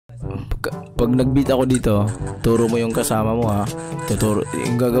Pag nag-beat ako dito, turo mo yung kasama mo ha.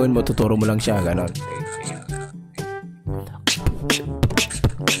 Yung gagawin mo, tuturo mo lang siya, ganon.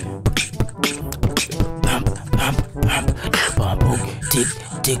 Bahog, tik,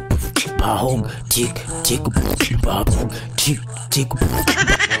 tik, bahog, tik, tik, bahog, tik, tik.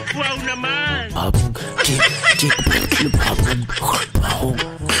 Wow naman! Bahog, tik, tik, bahog, bahog,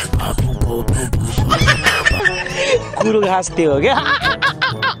 bahog, kurang hasti ho gaya.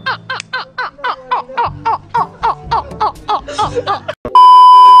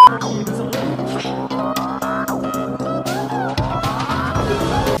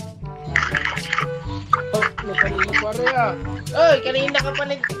 Oy, kanina ka pa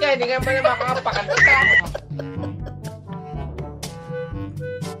nagtiga, hindi ka pa na makakapakanta.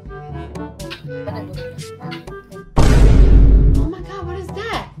 Oh my God, what is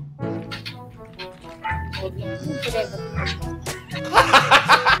that?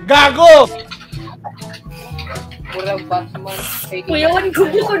 Gago! Kurang Batman. Kuya,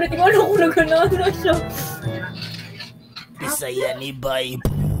 gubo ko na. Tingnan ko na gano'n na siya. Bisaya ni Bay.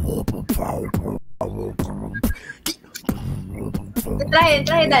 Try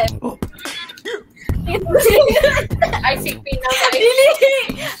dahil. ICP naman. Dili!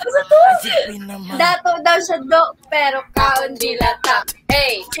 Asa to? Dato daw siya do, pero kaon dilata.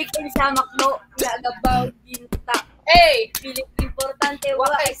 Ey, chicken sa makno, nagabaw ginta. Ey, pilit importante, wa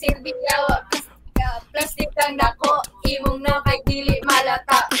kay silbiyawa. Plastic ang dako, imong na kay dili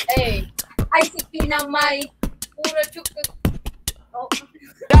malata. Ey, ICP na may, puro chukot. Oh.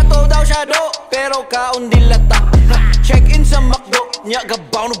 Dato daw siya do, pero kaon dilata. Check-in sa makdo, niya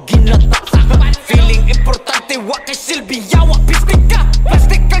gabaw no ginata. Feeling importante, wa kay silbiyawa.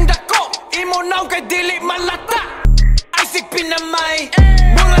 Plastic ang dako, imo na kay dili malata. ICP na may,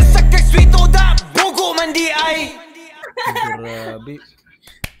 mga sakay sweet o da, bugo man di ay. Grabe.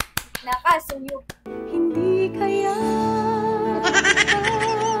 Nakasuyok. Hindi kaya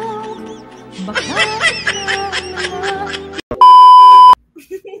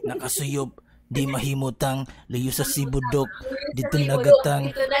Nakasuyop, di mahimutang, layo sa sibudok, dito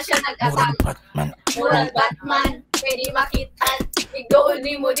nagatang, Dito na siya murag Batman. Murag Batman, pwede makitan. Igdoon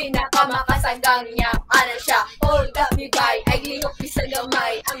mo din na kamakasanggang niya. Ano siya, hold up me by, ay liyok sa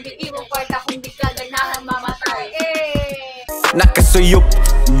gamay. Ang bigi mo kwarta kung di ka ganahan mamatay. Nakasuyop,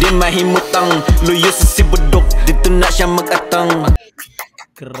 di mahimutang, luyo sa sibudok, dito na siya magatang.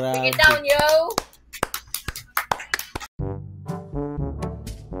 Grabe. Take it down, yo!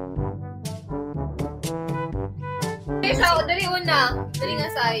 So, dali una. Dali nga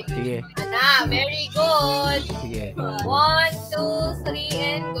side. Sige. Ana, very good. Sige. 1, 2, 3,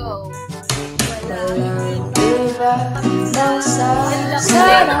 and go. Late ka.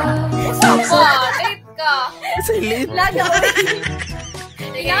 Silent. Lalo.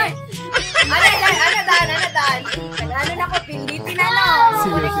 Sige. Ano dan? Ano na ko, pilitin na no.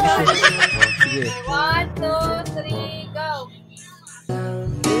 Sige. 1, 2, 3, go.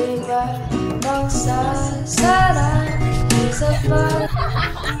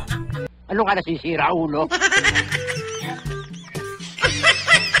 Ano ka nasisira, ulo?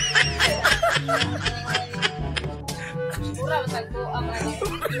 Pura, matagpo ang ano.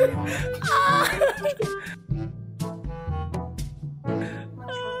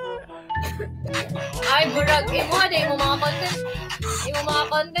 Ay, burag. Imo mga content. Imo mga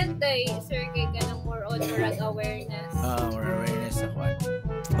content ay sir kay ka ng more on burag awareness. More awareness sa kwan.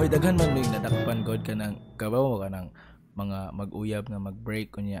 Hoy, daghan man yung nadakpan god ka ng kabaw ka ng mga mag-uyab nga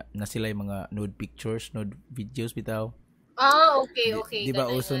mag-break kunya na sila yung mga nude pictures, nude videos bitaw. Okay. Di ba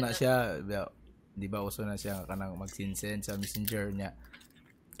uso na siya? Di ba uso na siya kanang mag-send sa messenger niya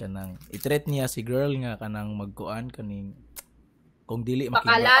kanang i-threat niya si girl nga kanang magkuan kaning kung dili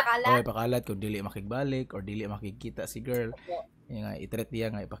pakalat kung dili makigbalik or dili makikita si girl nga i-threat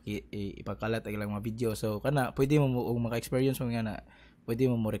niya nga ipakalat ang ilang mga video. So kana pwede mo kung maka-experience mo nga na pwede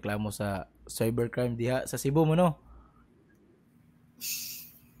mo reklamo sa cybercrime diha sa Cebu mo no.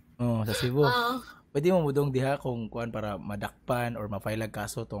 Sa Cebu. Pwede mo mudong diha kung kuan para madakpan or ma-file ang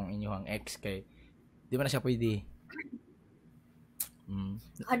kaso tong inyong ex kay di ba na siya pwede.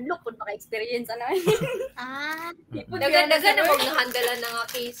 Hadlok pud maka-experience ana. Dagan-dagan na mag-handle na nga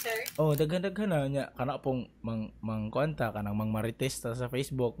case sir. Dagan-dagan na nya kana pong mang konta kanang mang marites sa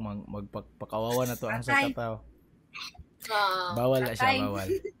Facebook, magpakawawa na to ang sa kataw. Bawal na siya, bawal.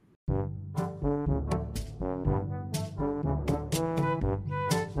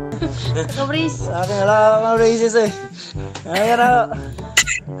 Kabris. Akin na lang mga braces eh. Ayan na.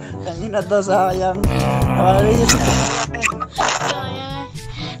 Kanina to sayang. Mga braces.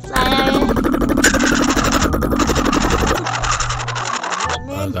 Sayang.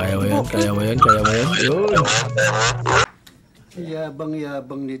 Kaya mo yan, kaya mo yan, kaya mo yan. Yun.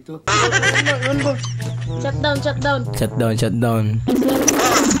 Yabang-yabang nito. Shutdown, shutdown. Shutdown, shutdown.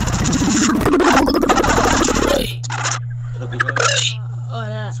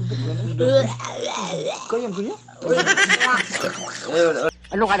 Kaya.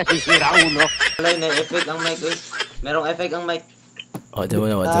 Ano ka nasisira, ulo? Wala na effect ang mic, eh. Merong effect ang mic. Wadyo mo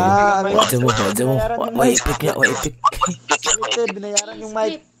na, wadyo mo. Wadyo mo. Way epic nga, way epic. Binayaran yung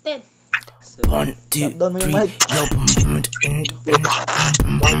mic. Scripted. 1, 2, 3.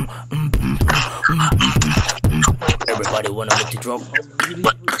 Everybody wanna make the drop.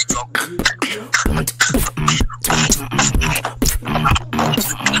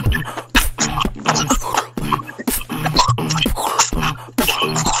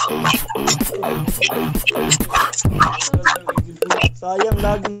 Sayang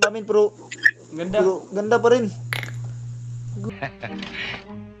lagi namin pero ganda pa rin.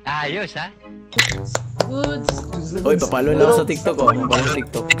 Ayos, ha? Good. Oy, papalo na ako sa TikTok, oh. Papalo sa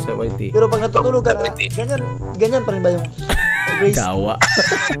TikTok sa YT. Pero pag natutulog ka na, ganyan pa rin ba yung race? Kawa.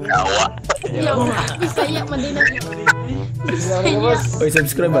 Yo, Bisaya man din ako. Oy,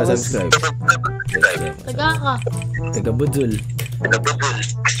 subscribe ba? Subscribe. Taga ka. Taga Budul.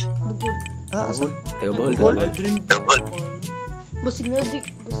 Bugod. Taga Bohol. Busig na dik.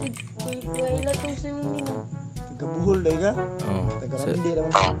 Busig. Kaya ilatong sa mga nina. Kabuhol dahil ka? Oh. Taga Sa hindi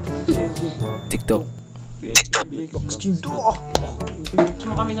naman. TikTok. BEATBOX Chindo.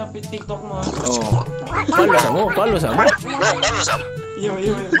 Mo kami sa TikTok mo. Oh. Follow sa mo. Iyo.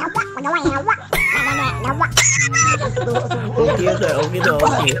 Okay to.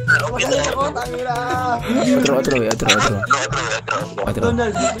 Atro.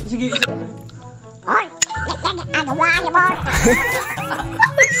 Sige.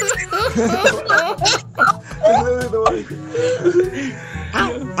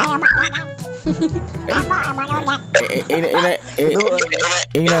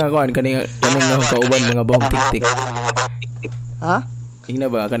 Ina kakuan kaning akong kauban mga bahog tiktik. Ha? Ina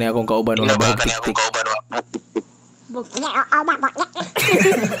ba kani akong kauban mga bahog tiktik.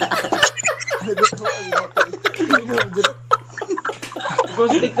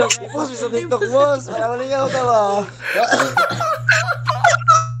 Boss TikTok. Boss, sa TikTok, boss. Mayaw ka ba?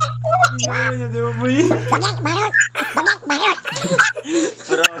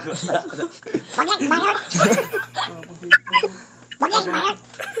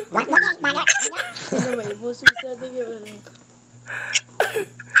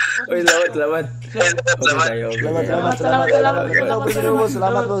 Oy, salamat.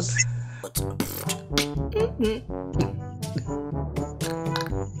 Salamat, boss.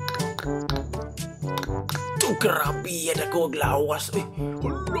 Grabe yan ako lawas.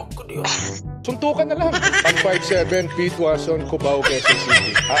 Hulok ko diyo. Suntukan na lang. 157 Pete Watson, Cubao, Quezon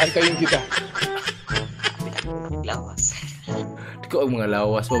City. Aantayin kita. Lawas. Di ko ang mga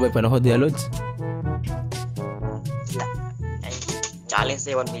lawas. Mabay panahod niya, Lods. Challenge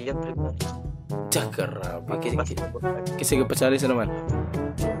sa 1 million. Tsak, grabe. Kasi kapasali sa naman.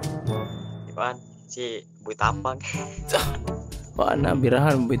 Diba? Si Boy Tapang. Paano,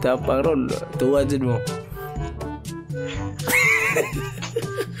 birahan, bitapang ron. Tuwa dyan mo.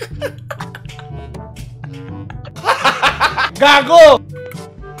 Gago!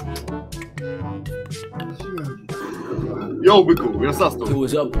 Yo, Biku, я Састу. Hey,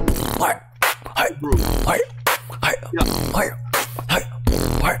 what's up?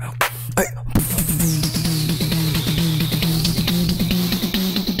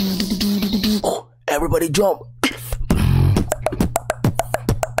 Everybody jump.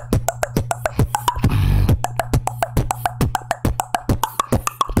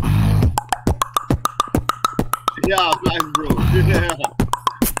 Yeah, nice, bro. Yeah.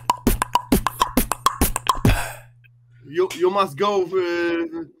 You must go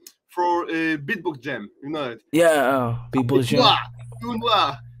for a beatbox jam. You know it. Yeah, people should. 3,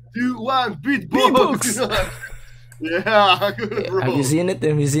 2, 1, beatbox. Yeah, good, bro. Have you seen it?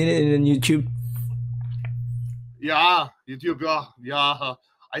 Have you seen it in YouTube? Yeah, YouTube. Yeah.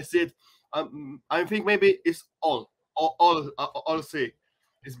 I see it. I think maybe it's all say.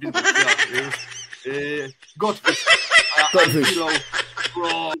 It's beatbox. Yeah. Godfish. Godfish.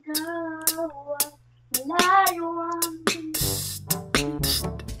 Bro.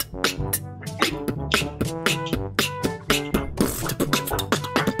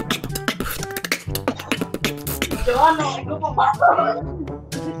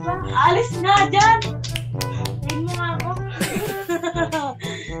 Alis na dyan! Tingin mo nga ako.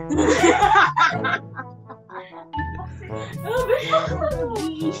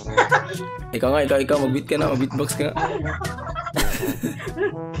 Ikaw, mag-beat ka na, mag-beatbox ka na.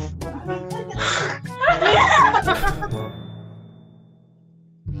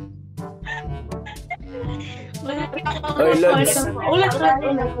 Oy, Lods. Ulit.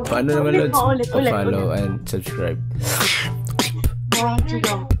 Paano naman, Lods? Follow and subscribe.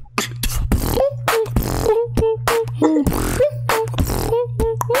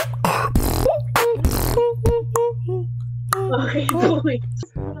 Okay.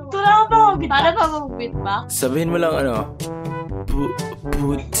 Wala pa ako beatbox. Para pa ako beatbox? Sabihin mo lang ano.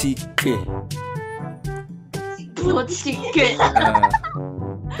 Butike. Butike.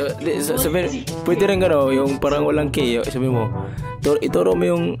 Sabihin, pwede rin gano, yung parang walang K. Sabihin mo, ituro mo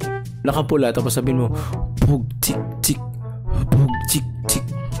yung nakapula, tapos sabihin mo, bug-tik-tik. Bug-tik-tik.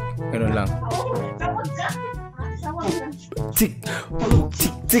 Ganun lang. Tik,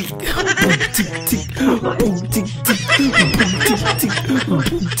 bug-tik-tik. Bug-tik-tik. Bug-tik-tik. Bug-tik-tik.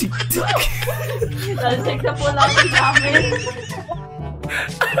 Bug-tik-tik. Talsik na po lang ang namin.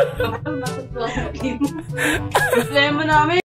 Problema namin.